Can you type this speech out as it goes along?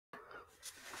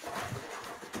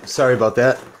Sorry about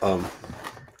that.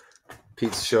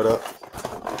 Pizza showed up,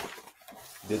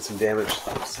 did some damage.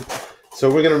 So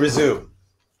we're going to resume.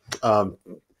 Um,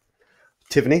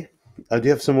 Tiffany, do you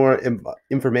have some more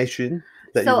information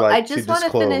that you'd So I like to just want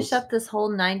to finish disclose? up this whole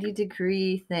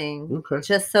 90-degree thing, Okay.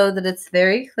 just so that it's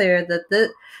very clear that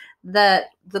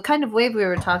the kind of wave we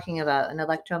were talking about, an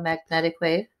electromagnetic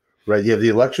wave. Right. You have the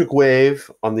electric wave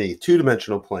on the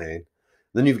two-dimensional plane.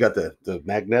 Then you've got the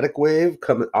magnetic wave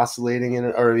coming oscillating in,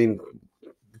 or I mean,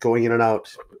 going in and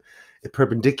out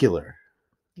perpendicular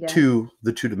Yeah. to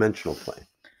the two-dimensional plane.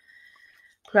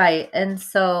 Right. And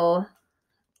so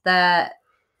that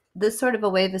this sort of a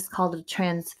wave is called a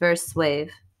transverse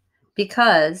wave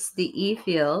because the E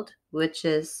field, which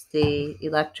is the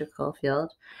electrical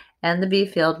field, and the B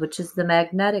field, which is the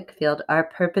magnetic field, are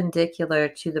perpendicular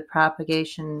to the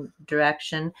propagation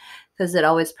direction because it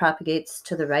always propagates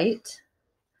to the right.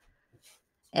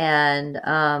 And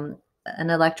an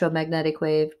electromagnetic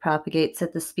wave propagates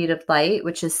at the speed of light,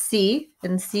 which is c,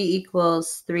 and c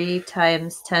equals 3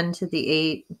 times 10 to the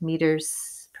 8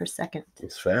 meters per second.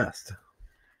 It's fast.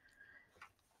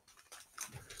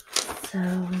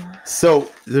 So,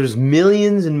 So there's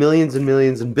millions and millions and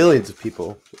millions and billions of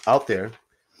people out there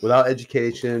without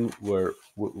education,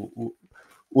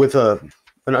 with an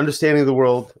understanding of the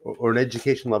world or an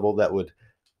education level that would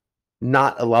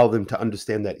not allow them to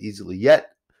understand that easily.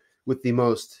 Yet, with the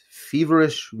most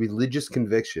feverish religious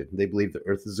conviction, they believe the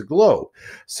Earth is a globe.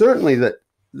 Certainly, that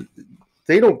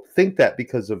they don't think that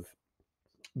because of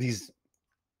these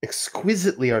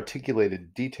exquisitely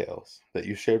articulated details that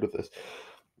you shared with us.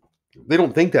 They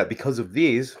don't think that because of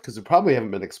these, because they probably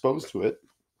haven't been exposed to it.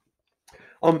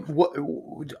 What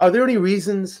are there any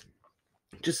reasons,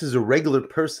 just as a regular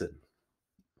person,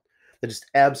 that just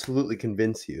absolutely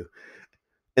convince you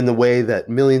in the way that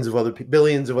billions of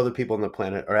other people on the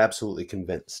planet are absolutely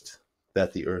convinced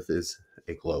that the Earth is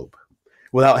a globe,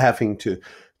 without having to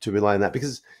rely on that?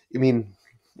 Because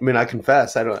I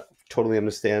confess I don't totally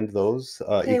understand those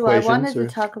okay, well, I equations. wanted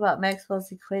to talk about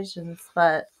Maxwell's equations,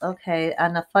 but okay,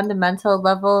 on a fundamental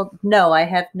level, no, I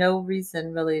have no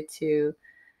reason really to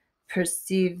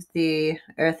perceive the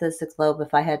Earth as a globe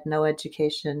if I had no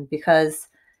education,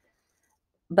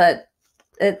 but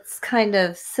it's kind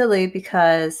of silly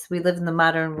because we live in the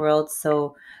modern world,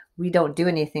 so we don't do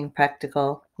anything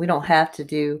practical. We don't have to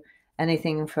do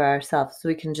anything for ourselves. So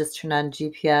we can just turn on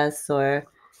GPS or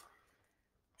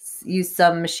use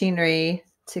some machinery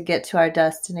to get to our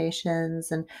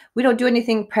destinations. And we don't do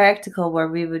anything practical where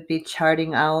we would be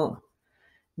charting out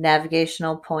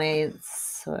navigational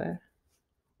points or.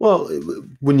 Well,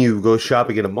 when you go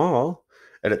shopping at a mall,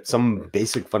 and at some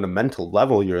basic fundamental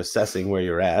level, you're assessing where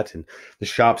you're at and the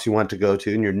shops you want to go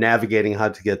to, and you're navigating how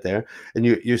to get there. And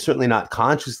you're certainly not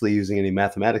consciously using any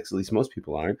mathematics, at least most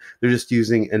people aren't. They're just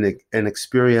using an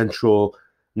experiential,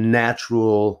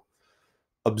 natural,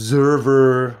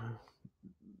 observer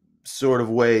sort of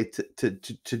way to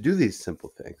do these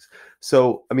simple things.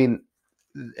 So,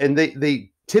 and they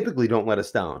typically don't let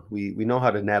us down. We know how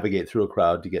to navigate through a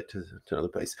crowd to get to another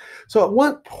place. So at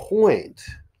what point,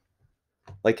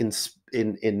 like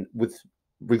in with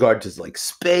regard to like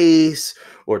space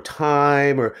or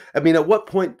time, or at what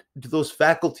point do those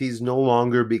faculties no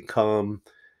longer become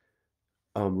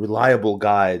reliable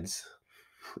guides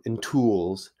and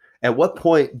tools? At what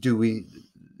point do we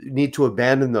need to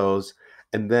abandon those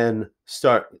and then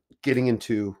start getting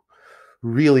into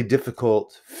really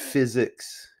difficult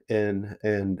physics and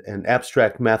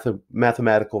abstract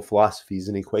mathematical philosophies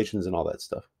and equations and all that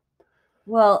stuff?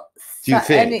 Well, Do you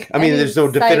think? any There's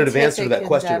no definitive answer to that scientific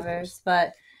question, of course. endeavors,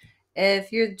 but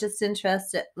if you're just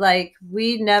interested, like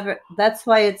we never, that's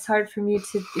why it's hard for me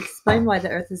to explain why the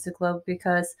Earth is a globe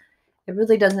because it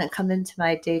really doesn't come into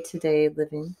my day-to-day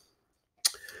living.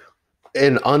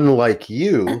 And unlike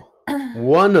you,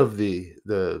 one of the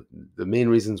main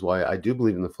reasons why I do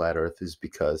believe in the flat Earth is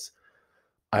because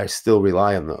I still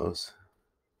rely on those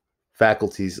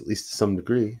faculties, at least to some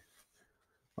degree.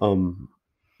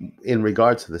 In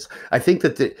regards to this, I think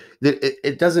that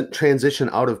it doesn't transition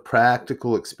out of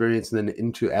practical experience and then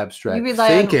into You abstract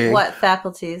rely on thinking, what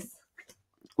faculties?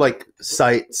 like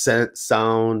sight, sense,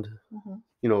 sound,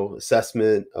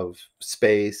 assessment of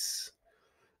space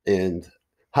and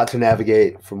how to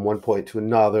navigate from one point to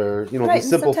another. Right, The and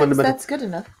simple sometimes fundamental. that's good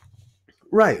enough.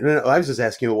 Right. And I was just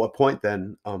asking you, at what point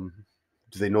then do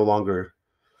they no longer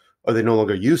are they no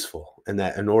longer useful, and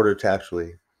that in order to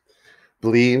actually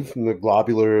believe in the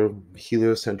globular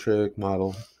heliocentric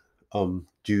model, do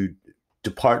you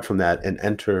depart from that and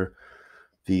enter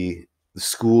the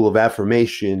school of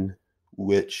affirmation,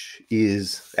 which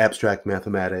is abstract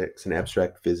mathematics and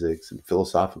abstract physics and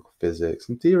philosophical physics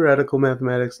and theoretical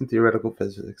mathematics and theoretical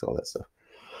physics, all that stuff.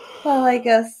 Well, I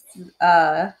guess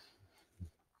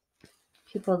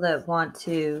people that want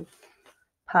to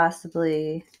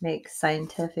possibly make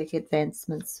scientific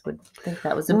advancements would think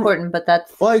that was important, but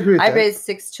Well, I agree with I that. raised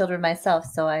 6 children myself,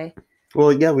 so I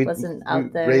Well, yeah, we wasn't we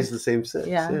out there. raised the same six.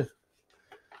 Yeah.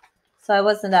 So I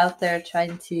wasn't out there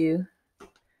trying to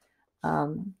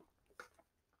um,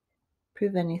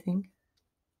 prove anything.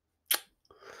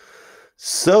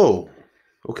 So,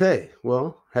 okay.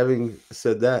 Well, having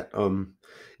said that,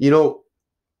 you know,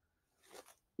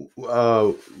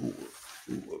 uh,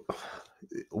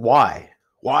 why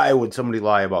would somebody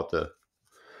lie about the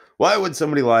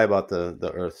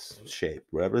Earth's shape?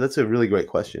 Whatever. That's a really great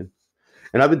question.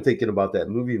 And I've been thinking about that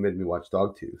movie you made me watch,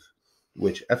 Dogtooth,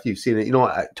 which after you've seen it,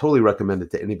 I totally recommend it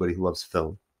to anybody who loves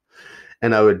film.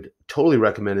 And I would totally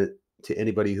recommend it to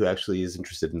anybody who actually is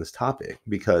interested in this topic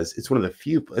because it's one of the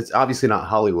few. It's obviously not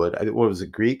Hollywood. What was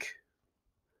it, Greek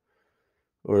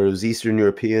or it was Eastern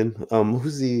European?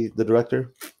 Who's the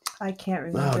director? I can't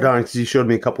remember. Oh darn, because you showed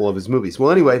me a couple of his movies.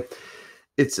 Well, anyway,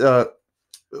 it's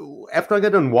after I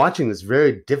got done watching this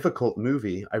very difficult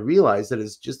movie, I realized that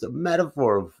it's just a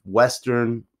metaphor of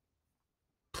Western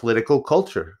political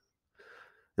culture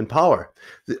and power.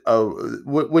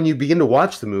 When you begin to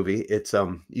watch the movie, it's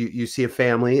you see a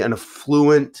family, an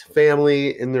affluent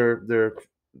family in their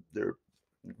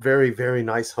very very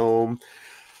nice home,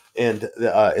 and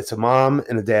it's a mom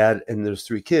and a dad, and there's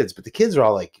 3 kids, but the kids are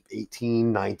all like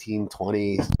 18, 19,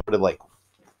 20, sort of like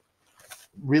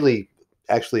really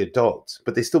actually adults,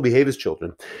 but they still behave as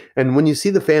children. And when you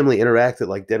see the family interact at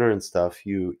like dinner and stuff,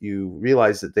 you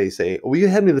realize that they say, "Oh, will you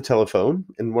hand me the telephone?"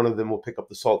 And one of them will pick up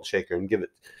the salt shaker and give it.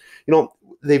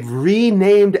 They've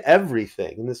renamed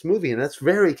everything in this movie, and that's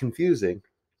very confusing.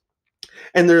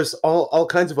 And there's all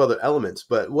kinds of other elements,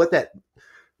 but what that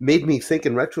made me think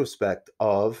in retrospect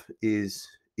of is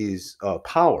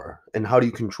power and how do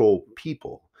you control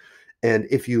people. And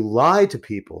if you lie to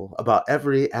people about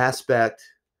every aspect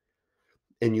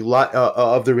and you lie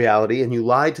of the reality, and you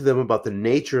lie to them about the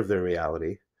nature of their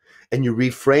reality, and you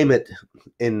reframe it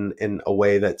in a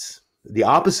way that's the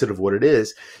opposite of what it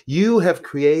is, you have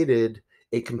created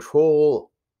a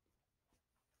control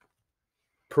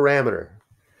parameter.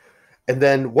 And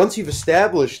then once you've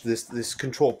established this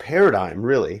control paradigm,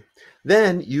 really,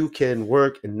 then you can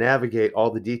work and navigate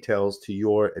all the details to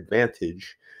your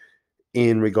advantage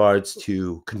in regards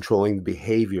to controlling the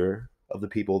behavior of the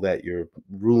people that you're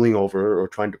ruling over or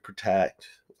trying to protect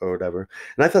or whatever.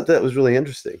 And I thought that was really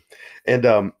interesting. And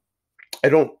I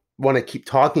don't want to keep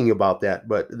talking about that,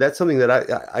 but that's something that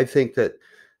I think that,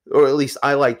 or at least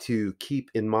I like to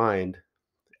keep in mind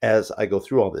as I go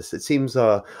through all this. It seems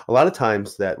a lot of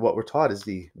times that what we're taught is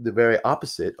the very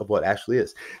opposite of what actually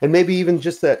is, and maybe even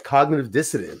just that cognitive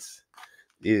dissonance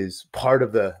is part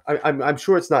of the. I'm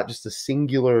sure it's not just a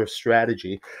singular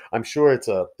strategy. I'm sure it's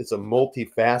a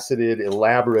multifaceted,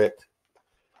 elaborate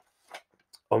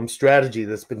strategy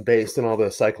that's been based on all the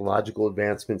psychological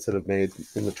advancements that have made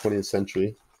in the 20th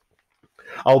century,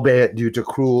 albeit due to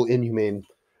cruel, inhumane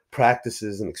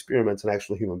practices and experiments on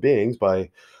actual human beings by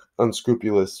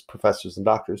unscrupulous professors and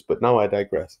doctors. But now I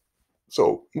digress.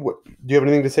 So, do you have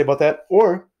anything to say about that?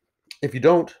 Or if you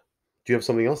don't, do you have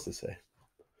something else to say?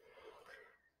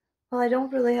 Well, I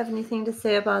don't really have anything to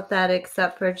say about that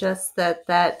except for just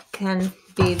that can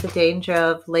be the danger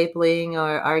of labeling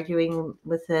or arguing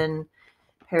within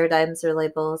paradigms or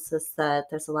labels, is that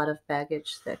there's a lot of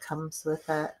baggage that comes with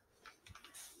that.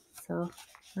 So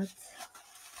that's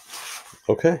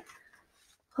Okay.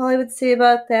 all I would say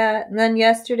about that. And then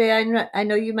yesterday, I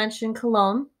know you mentioned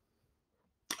Cologne.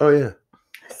 Oh, yeah.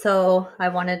 So I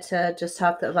wanted to just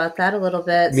talk about that a little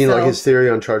bit. You mean like his theory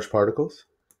on charged particles?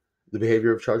 The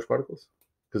behavior of charged particles?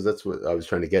 Because that's what I was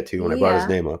trying to get to when I brought his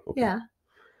name up. Okay. Yeah.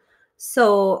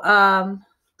 So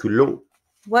Coulomb.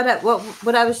 What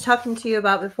I was talking to you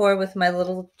about before with my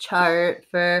little chart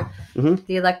for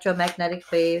the electromagnetic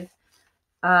wave.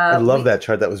 I love that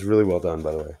chart. That was really well done,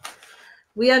 by the way.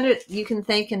 You can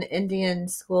thank an Indian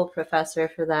school professor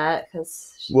for that,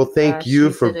 because thank you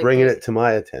for bringing it to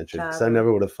my attention, because I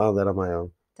never would have found that on my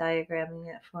own. Diagramming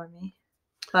it for me.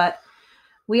 But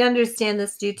we understand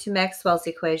this due to Maxwell's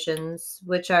equations,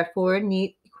 which are 4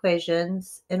 neat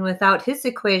equations, and without his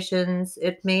equations,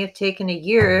 it may have taken a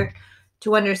year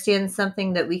to understand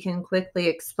something that we can quickly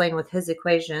explain with his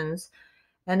equations.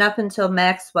 And up until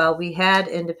Maxwell, we had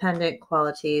independent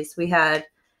qualities. We had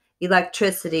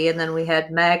electricity, and then we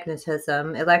had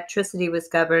magnetism. Electricity was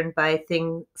governed by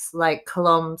things like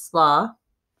Coulomb's law.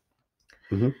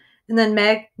 And And then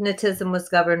magnetism was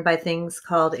governed by things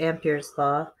called Ampere's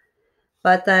law.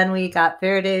 But then we got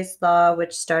Faraday's law,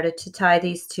 which started to tie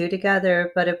these two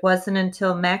together. But it wasn't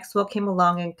until Maxwell came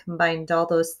along and combined all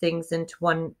those things into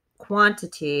one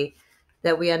quantity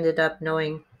that we ended up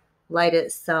knowing light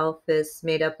itself is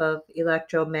made up of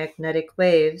electromagnetic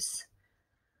waves.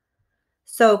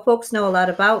 So folks know a lot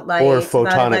about Or light, about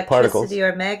photonic particles. electricity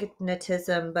or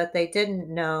magnetism, but they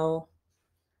didn't know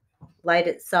light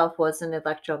itself was an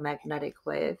electromagnetic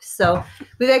wave. So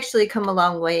we've actually come a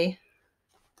long way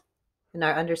in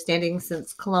our understanding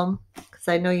since Coulomb, because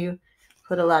I know you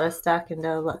put a lot of stock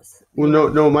into less. Well, no.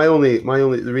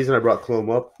 The reason I brought Coulomb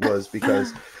up was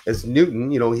because as Newton,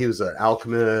 he was an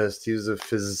alchemist, he was a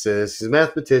physicist, he's a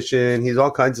mathematician, he's all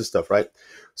kinds of stuff, right?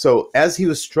 So as he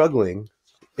was struggling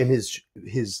in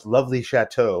his lovely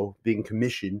chateau, being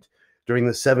commissioned during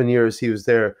the 7 years he was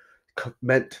there,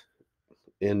 meant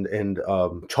and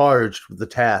charged with the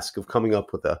task of coming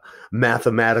up with a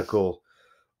mathematical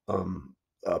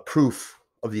proof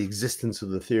of the existence of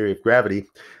the theory of gravity,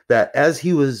 that as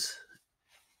he was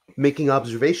making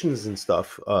observations and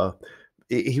stuff,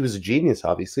 he was a genius,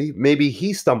 obviously. Maybe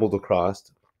he stumbled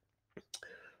across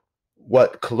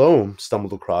what Coulomb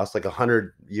stumbled across like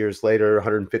 100 years later,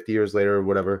 150 years later, or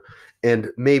whatever.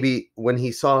 And maybe when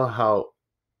he saw how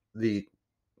the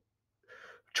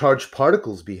charged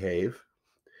particles behave,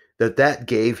 that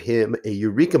gave him a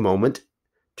eureka moment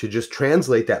to just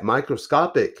translate that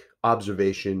microscopic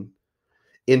observation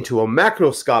into a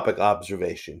macroscopic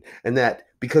observation, and that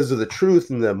because of the truth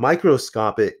in the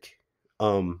microscopic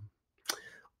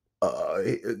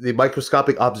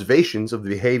observations of the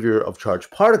behavior of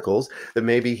charged particles, that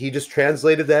maybe he just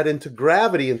translated that into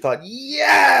gravity and thought,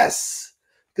 yes,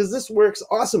 because this works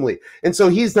awesomely. And so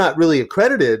he's not really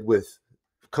accredited with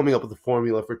coming up with a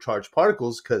formula for charged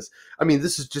particles, because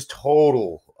this is just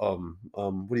total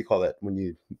what do you call that when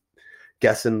you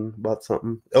guessing about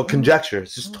something? Oh, conjecture.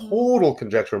 It's just total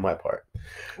conjecture on my part.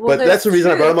 Well, but that's the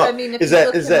reason I brought him up. If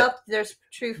there's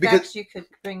true facts you could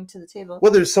bring to the table.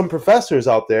 Well, there's some professors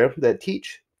out there that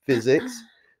teach physics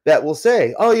that will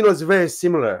say, oh, it's very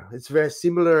similar. It's a very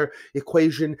similar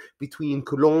equation between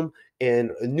Coulomb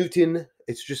and Newton.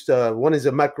 It's just one is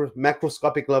a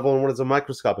macroscopic level and one is a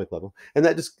microscopic level. And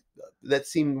that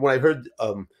seemed, when I heard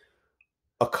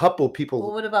a couple people,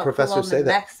 well, what about professors Coulomb say and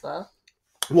that. Maxwell?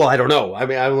 Well, I don't know.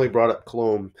 I only brought up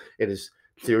Coulomb and his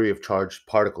theory of charged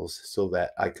particles so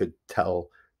that I could tell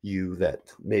you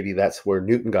that maybe that's where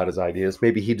Newton got his ideas.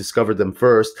 Maybe he discovered them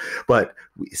first, but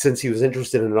since he was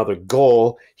interested in another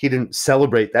goal, he didn't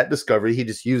celebrate that discovery. He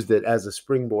just used it as a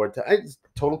springboard to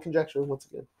total conjecture once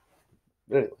again.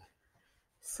 Anyway.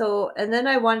 So, and then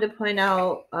I wanted to point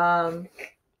out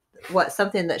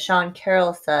something that Sean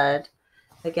Carroll said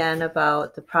again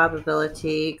about the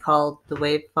probability called the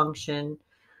wave function.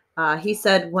 He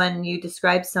said when you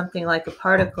describe something like a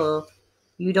particle,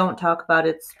 you don't talk about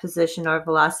its position or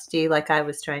velocity like I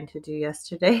was trying to do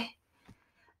yesterday.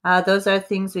 Those are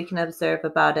things we can observe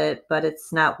about it, but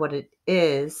it's not what it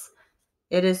is.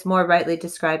 It is more rightly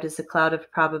described as a cloud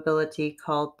of probability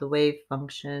called the wave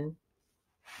function.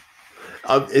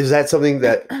 Is that something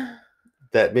that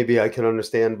maybe I can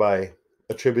understand by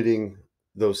attributing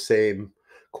those same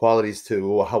qualities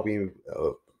to how we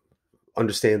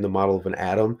understand the model of an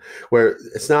atom, where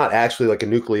it's not actually like a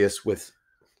nucleus with,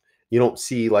 you don't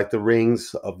see like the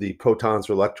rings of the protons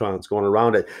or electrons going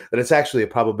around it, that it's actually a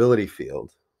probability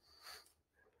field?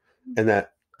 And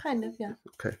that kind of, yeah.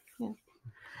 Okay. Yeah.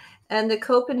 And the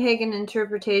Copenhagen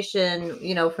interpretation,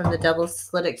 from the double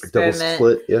slit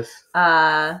experiment, yes,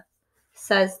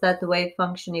 says that the wave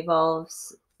function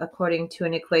evolves according to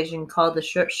an equation called the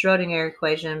Schrodinger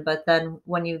equation. But then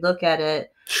when you look at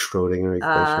it, Schrodinger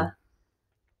equation,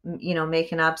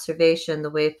 make an observation, the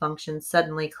wave function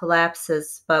suddenly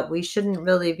collapses. But we shouldn't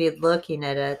really be looking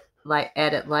at it like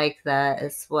that,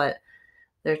 is what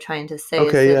they're trying to say.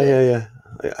 Okay, yeah.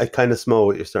 I kind of smell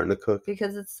what you're starting to cook.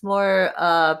 Because it's more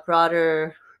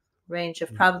broader range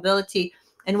of probability.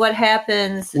 And what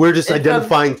happens... We're just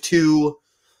identifying two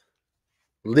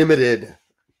limited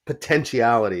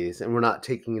potentialities, and we're not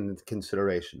taking into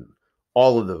consideration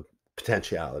all of the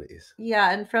potentialities. Yeah,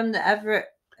 and from the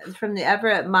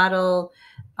Everett model,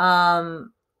 when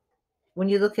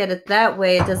you look at it that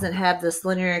way, it doesn't have this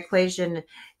linear equation,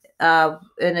 and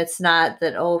it's not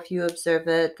that, if you observe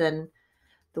it, then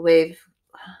the wave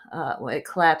it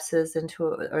collapses into,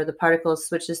 or the particle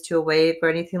switches to a wave or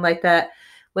anything like that.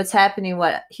 What's happening,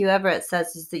 what Hugh Everett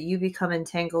says, is that you become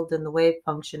entangled in the wave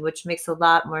function, which makes a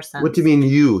lot more sense. What do you mean,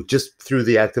 you? Just through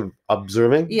the act of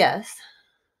observing? Yes.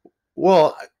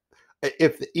 Well,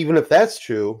 even if that's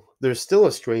true, there's still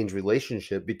a strange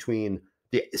relationship between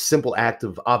the simple act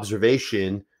of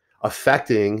observation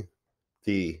affecting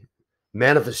the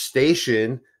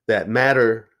manifestation that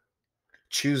matter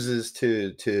chooses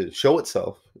to show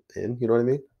itself in. You know what I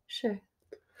mean? Sure.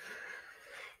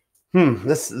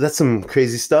 That's some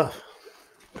crazy stuff.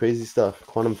 Crazy stuff.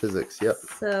 Quantum physics. Yep.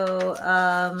 So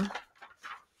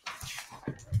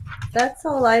that's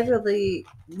all I really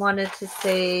wanted to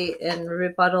say in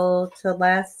rebuttal to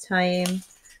last time.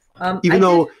 I Even did.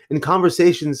 though in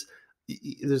conversations,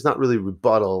 there's not really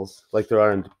rebuttals like there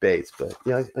are in debates, but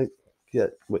yeah, I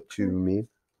get what you mean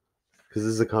because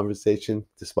this is a conversation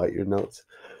despite your notes.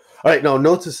 All right, now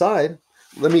notes aside,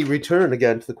 let me return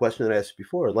again to the question that I asked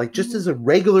before. Like, just as a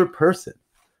regular person,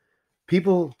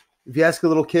 people, if you ask a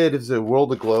little kid, is the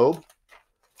world a globe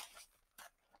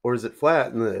or is it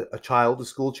flat? And a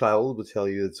school child, would tell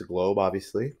you it's a globe,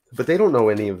 obviously, but they don't know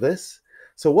any of this.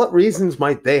 So, what reasons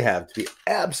might they have to be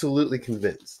absolutely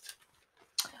convinced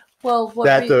Well,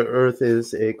 that the Earth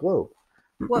is a globe?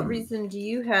 what reason do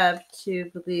you have to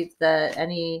believe that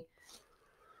any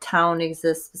town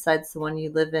exists besides the one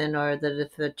you live in, or that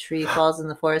if a tree falls in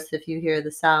the forest, if you hear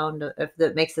the sound, or if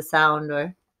it makes a sound,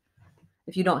 or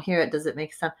if you don't hear it, does it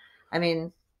make a sound? I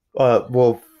mean,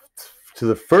 Well, to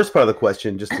the first part of the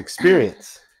question, just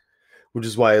experience, which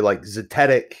is why like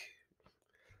zetetic.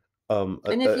 and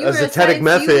A, if you a were a zetetic science, you would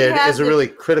method is have a the really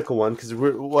critical one because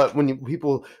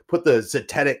people put the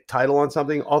zetetic title on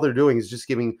something, all they're doing is just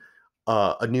giving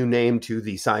a new name to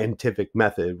the scientific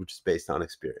method, which is based on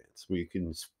experience, where you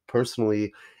can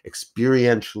personally,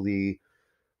 experientially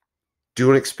do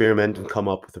an experiment and come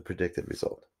up with a predicted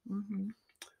result. Mhm.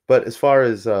 But as far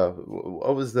as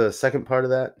what was the second part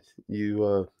of that?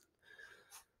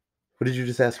 What did you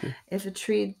just ask me? If a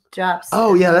tree drops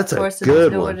Oh, in yeah, the that's a forest and there's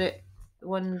good no one.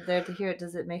 one there to hear it,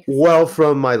 does it make a Well, sound?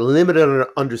 from my limited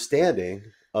understanding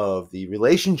of the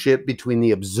relationship between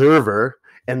the observer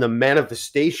and the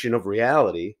manifestation of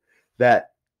reality,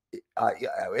 that uh,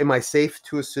 am I safe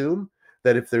to assume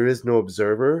that if there is no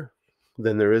observer,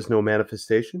 then there is no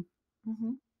manifestation?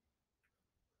 Mm-hmm.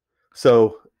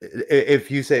 So if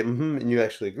you say and you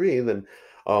actually agree, then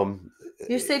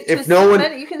You're safe to if no assume one,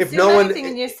 it. You can if no assume one, anything,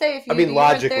 and you're safe. I mean You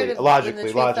weren't there logically, to when the logically,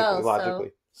 tree logically, fell, so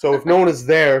logically. So if no one is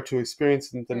there to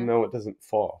experience it, then yeah, no, it doesn't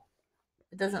fall.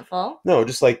 it doesn't fall. No,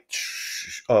 just like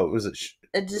was it?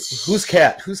 It just Whose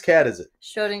cat? Whose cat is it?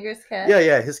 Schrodinger's cat. Yeah,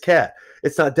 yeah, his cat.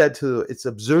 It's not dead till it's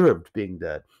observed being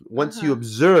dead. Once you Uh-huh.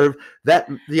 observe that,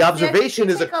 the See, I think you observation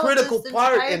is a take all of critical this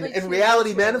part in, entirely in too reality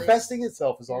literally. manifesting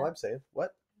itself, is all Yeah. I'm saying.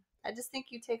 What? I just think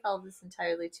you take all this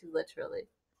entirely too literally.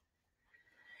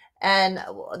 And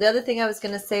the other thing I was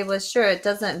going to say was, sure, it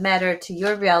doesn't matter to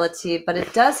your reality, but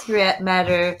it does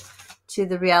matter to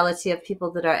the reality of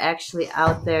people that are actually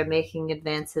out there making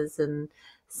advances in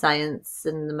science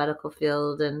and the medical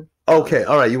field. And Okay,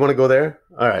 all right. You want to go there?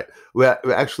 All right. We're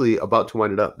actually about to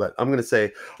wind it up, but I'm going to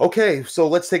say, okay, so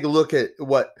let's take a look at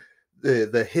what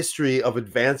the history of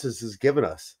advances has given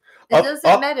us. it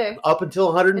doesn't matter. Up until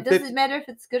It 150, doesn't matter if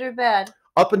it's good or bad.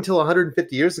 up until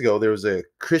 150 years ago, there was a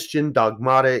Christian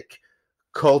dogmatic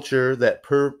culture that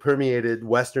permeated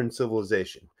Western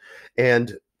civilization,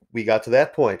 and we got to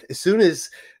that point. As soon as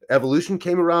evolution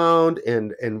came around,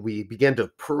 and we began to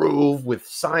prove with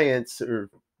science or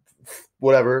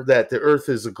whatever that the Earth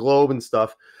is a globe and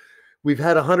stuff, we've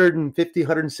had 150,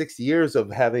 160 years of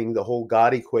having the whole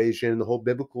God equation, the whole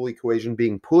biblical equation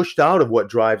being pushed out of what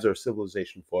drives our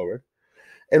civilization forward.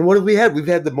 And what have we had? We've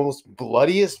had the most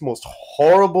bloodiest, most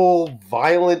horrible,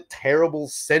 violent, terrible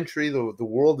century the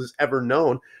world has ever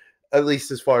known, at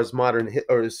least as far as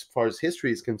or as far as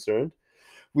history is concerned.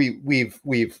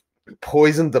 We've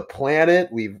poisoned the planet.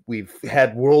 We've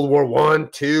had World War I,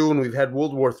 II, and we've had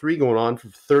World War III going on for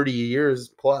 30 years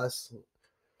plus.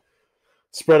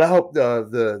 Spread out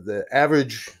the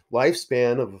average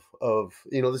lifespan of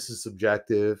this is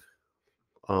subjective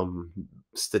um,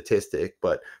 statistic,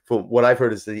 but from what I've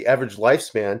heard is the average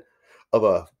lifespan of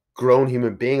a grown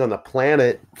human being on the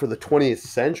planet for the 20th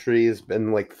century has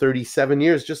been like 37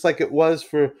 years, just like it was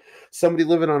for somebody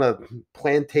living on a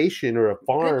plantation or a Good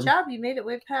farm. job. You made it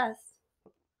way past.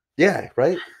 Yeah,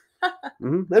 right.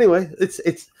 Anyway, it's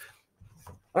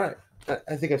all right.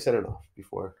 I think I've said enough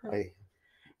before.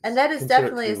 And that is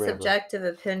definitely a subjective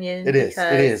opinion. It is.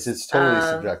 It is. It's totally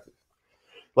subjective,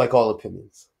 like all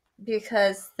opinions.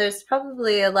 Because there's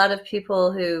probably a lot of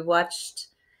people who watched,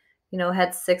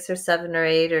 had 6 or 7 or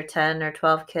 8 or 10 or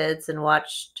 12 kids and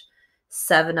watched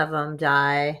 7 of them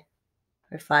die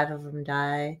or 5 of them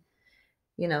die,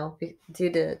 due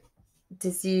to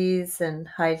disease and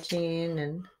hygiene.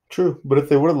 And true, but if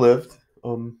they would have lived,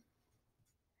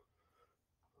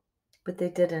 but they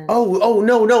didn't. Oh,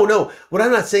 no, no, no. What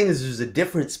I'm not saying is there's a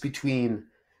difference between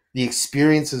the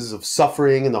experiences of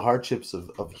suffering and the hardships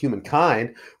of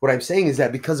humankind. What I'm saying is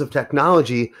that because of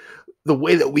technology, the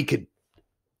way that we could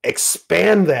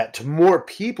expand that to more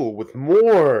people with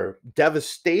more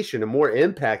devastation and more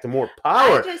impact and more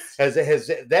power has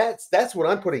that's what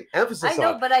I'm putting emphasis I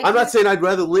know, on. but I'm not saying I'd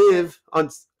rather live on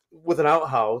with an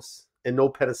outhouse and no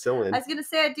penicillin. I was gonna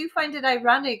say I do find it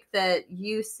ironic that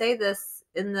you say this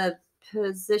in the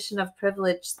position of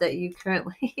privilege that you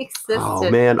currently exist Oh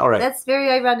in. man, all right. That's very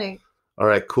ironic. All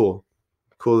right, cool.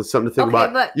 Cool. It's something to think Okay,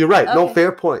 about. but You're right. okay. No,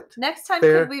 fair point. Next time,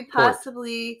 Fair could we point.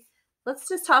 possibly let's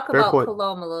just talk Fair about point.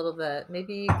 Coulomb a little bit.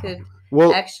 Maybe you could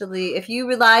Well, actually, if you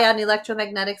rely on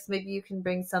electromagnetics, maybe you can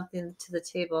bring something to the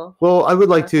table. well, I would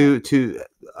like to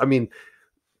I mean,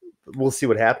 we'll see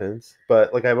what happens,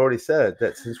 but like I've already said,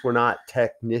 that since we're not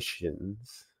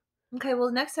technicians. Okay,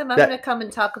 well, next time I'm going to come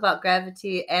and talk about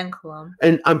gravity and Coulomb.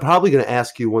 And I'm probably going to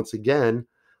ask you once again,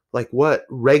 like, what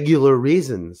regular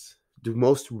reasons do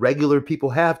most regular people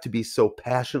have to be so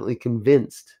passionately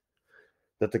convinced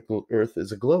that the Earth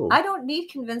is a globe? I don't need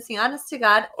convincing, honest to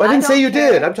God. I didn't say you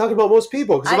did. I'm talking about most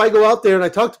people. Because if I go out there and I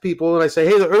talk to people and I say,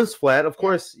 hey, the Earth's flat, of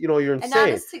course, you know, you're insane. And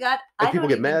honest to God, and I people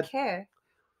don't get mad. care.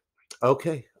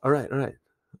 Okay. All right. All right.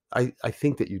 I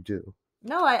think that you do.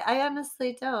 No, I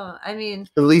honestly don't. I mean,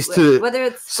 at least to whether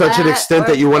it's such an extent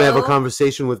that you want to have a conversation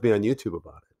conversation with me on YouTube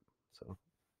about it. So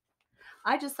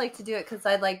I just like to do it because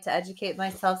I like to educate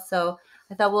myself. So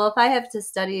I thought, well, if I have to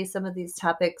study some of these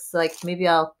topics, like maybe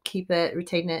I'll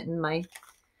retain it in my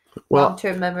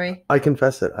long-term memory. I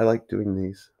confess it. I like doing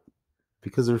these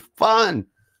because they're fun.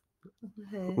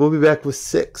 Okay. We'll be back with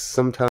 6 sometime.